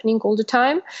war happening all the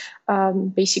time,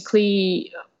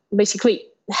 basically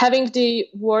having the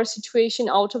war situation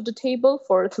out of the table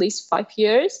for at least 5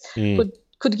 years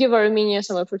could give Armenia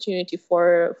some opportunity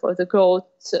for the growth,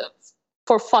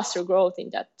 for faster growth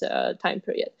in that time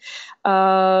period.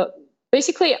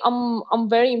 Basically, I'm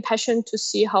very impatient to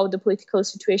see how the political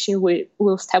situation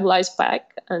will stabilize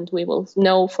back, and we will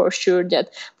know for sure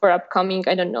that for upcoming,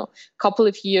 I don't know, couple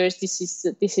of years, this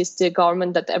is the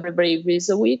government that everybody agrees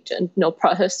with, and no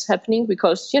protests happening,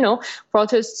 because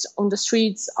protests on the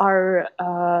streets are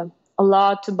a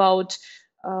lot about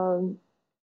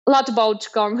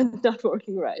government not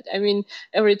working right. I mean,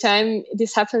 every time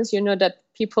this happens, that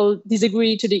people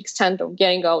disagree to the extent of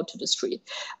getting out to the street.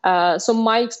 So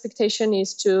my expectation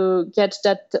is to get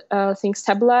that thing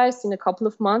stabilized in a couple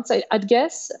of months, I'd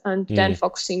guess, and then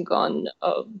focusing on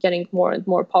getting more and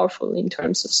more powerful in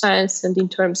terms of science and in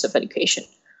terms of education.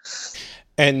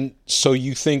 And so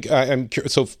you think,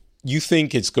 you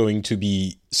think it's going to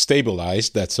be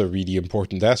stabilized. That's a really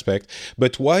important aspect.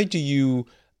 But why do you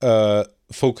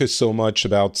focus so much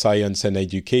about science and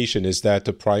education? Is that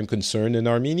a prime concern in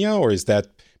Armenia, or is that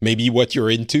maybe what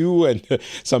you're into and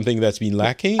something that's been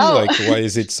lacking? Why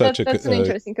is it such that's an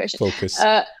interesting question. Focus?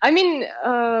 I mean,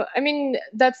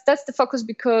 that's the focus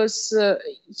because the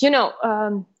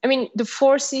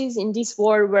forces in this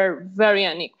war were very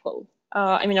unequal.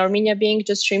 Armenia being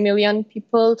just 3 million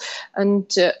people,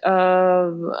 and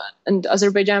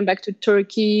Azerbaijan back to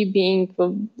Turkey being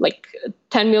like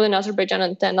 10 million Azerbaijan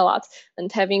and then a lot,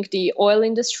 and having the oil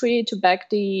industry to back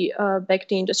the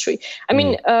industry.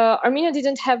 Armenia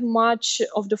didn't have much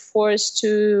of the force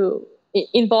to,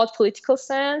 in both political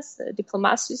sense,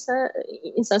 diplomacy,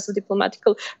 in sense of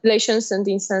diplomatical relations, and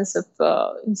in sense of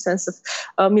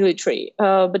military.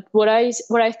 But what I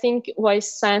think why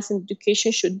science and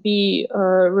education should be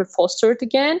refostered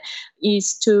again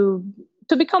is to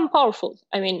become powerful.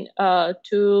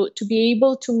 To be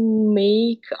able to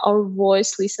make our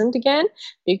voice listened again,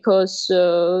 because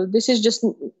this is just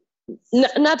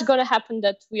not going to happen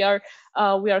that we are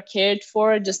cared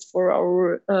for just for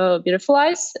our beautiful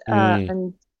eyes,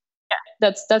 and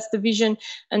that's the vision,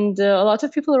 and a lot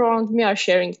of people around me are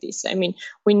sharing this.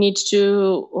 We need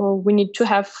to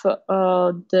have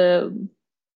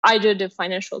either the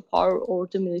financial power or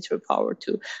the military power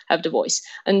to have the voice.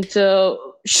 And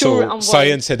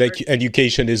science and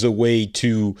education is a way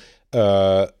to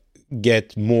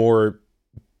get more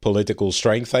political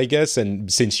strength, I guess.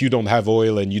 And since you don't have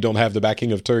oil and you don't have the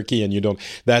backing of Turkey, and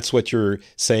that's what you're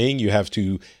saying, you have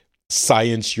to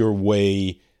science your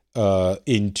way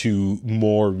into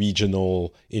more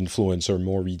regional influence or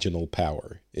more regional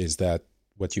power. Is that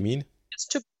what you mean?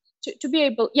 To be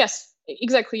able, yes,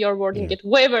 exactly. You're wording it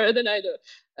way better than I do.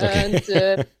 Okay. And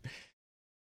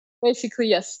basically,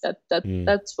 yes,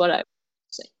 that's what I would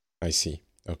say. I see.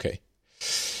 Okay.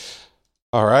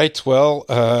 All right. Well,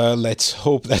 let's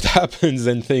hope that happens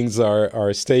and things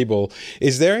are stable.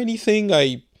 Is there anything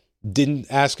I didn't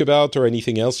ask about, or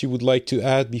anything else you would like to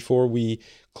add before we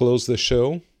close the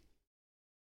show?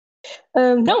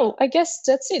 No, I guess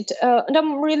that's it. And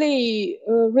I'm really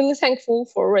thankful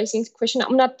for raising the question.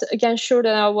 I'm not, again, sure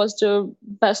that I was the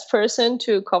best person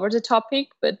to cover the topic,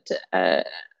 but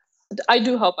I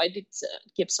do hope I did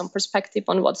give some perspective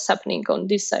on what's happening on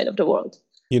this side of the world.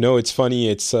 It's funny.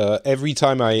 It's every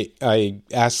time I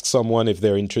ask someone if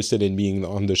they're interested in being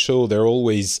on the show, they're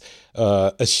always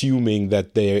assuming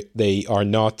that they are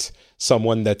not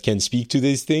someone that can speak to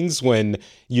these things when,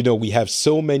 we have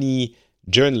so many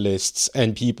journalists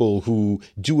and people who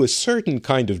do a certain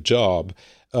kind of job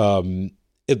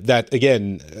that,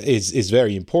 again, is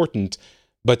very important.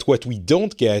 But what we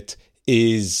don't get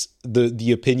is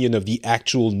the opinion of the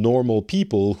actual normal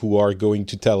people who are going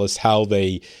to tell us how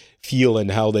they feel and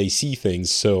how they see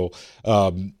things. So,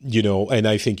 and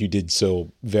I think you did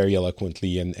so very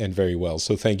eloquently and very well.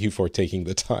 So thank you for taking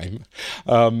the time.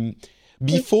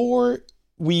 Before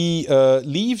we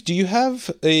leave, do you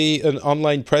have an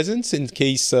online presence in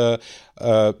case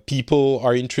people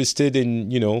are interested in,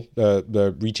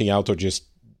 reaching out or just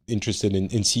interested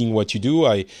in seeing what you do?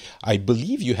 I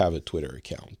believe you have a Twitter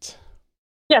account.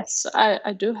 Yes,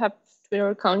 I do have Twitter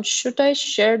account. Should I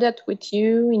share that with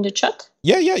you in the chat?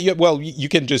 Yeah. Well, you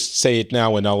can just say it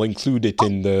now, and I'll include it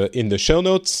in the show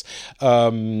notes.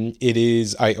 It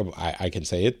is I can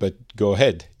say it, but go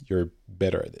ahead. You're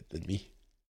better at it than me.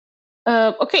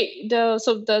 Okay.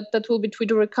 So that will be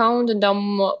Twitter account, and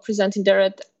I'm presenting there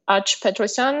at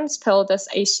Petrosyan, spelled as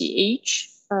ACH.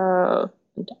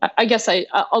 I guess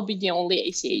I'll be the only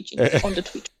ACH on the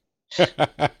Twitter.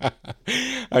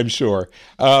 I'm sure.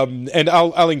 And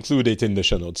I'll include it in the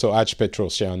show notes. So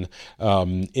Petrosyan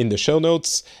in the show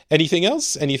notes. Anything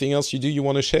else? Anything else you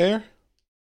want to share?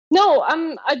 No,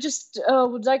 I just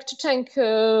would like to thank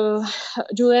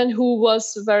Julian, who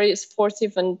was very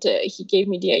supportive, and he gave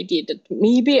me the idea that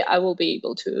maybe I will be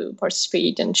able to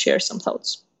participate and share some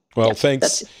thoughts. Well,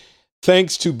 thanks.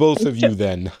 Thanks to both of you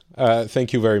then.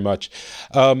 Thank you very much.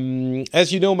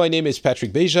 As you know, my name is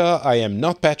Patrick Beja. I am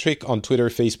not Patrick on Twitter,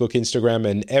 Facebook, Instagram,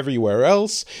 and everywhere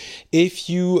else. If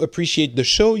you appreciate the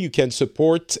show, you can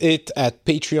support it at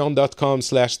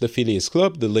patreon.com/the Phileas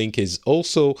Club. The link is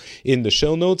also in the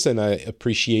show notes, and I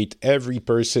appreciate every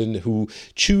person who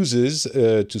chooses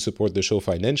to support the show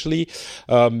financially.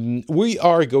 We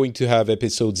are going to have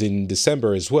episodes in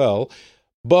December as well.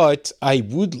 But I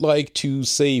would like to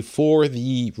say for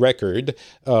the record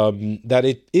that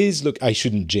it is I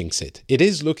shouldn't jinx it. It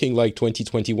is looking like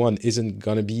 2021 isn't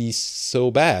going to be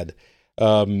so bad.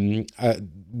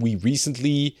 We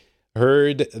recently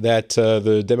heard that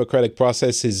the democratic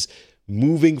process is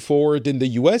moving forward in the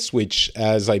US, which,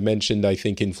 as I mentioned, I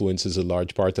think influences a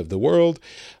large part of the world.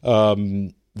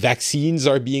 Vaccines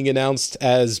are being announced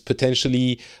as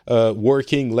potentially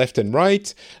working left and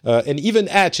right. And even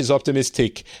Atch is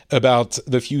optimistic about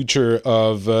the future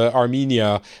of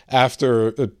Armenia after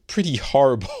a pretty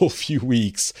horrible few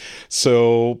weeks.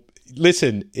 So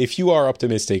listen, if you are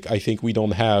optimistic, I think we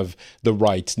don't have the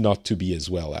right not to be as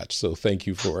well, Atch. So thank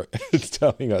you for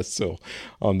telling us so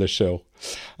on the show.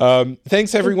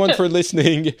 Thanks everyone for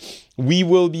listening. We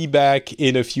will be back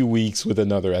in a few weeks with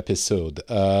another episode.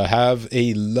 Have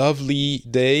a lovely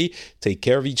day. Take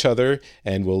care of each other,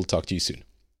 and we'll talk to you soon.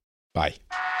 Bye.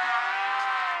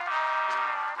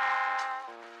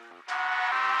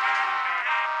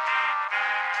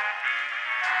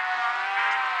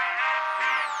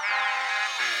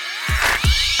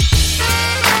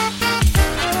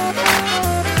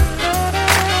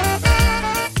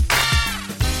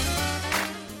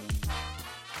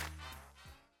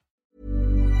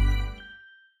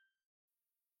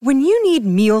 When you need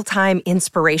mealtime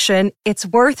inspiration, it's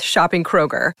worth shopping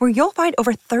Kroger, where you'll find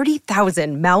over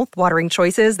 30,000 mouth-watering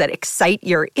choices that excite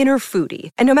your inner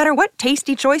foodie. And no matter what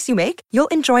tasty choice you make, you'll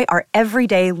enjoy our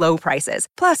everyday low prices,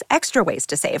 plus extra ways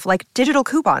to save, like digital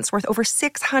coupons worth over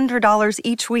 $600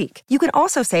 each week. You can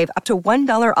also save up to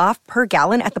 $1 off per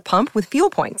gallon at the pump with fuel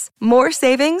points. More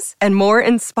savings and more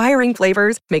inspiring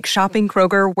flavors make shopping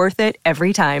Kroger worth it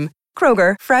every time.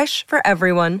 Kroger, fresh for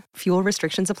everyone. Fuel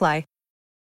restrictions apply.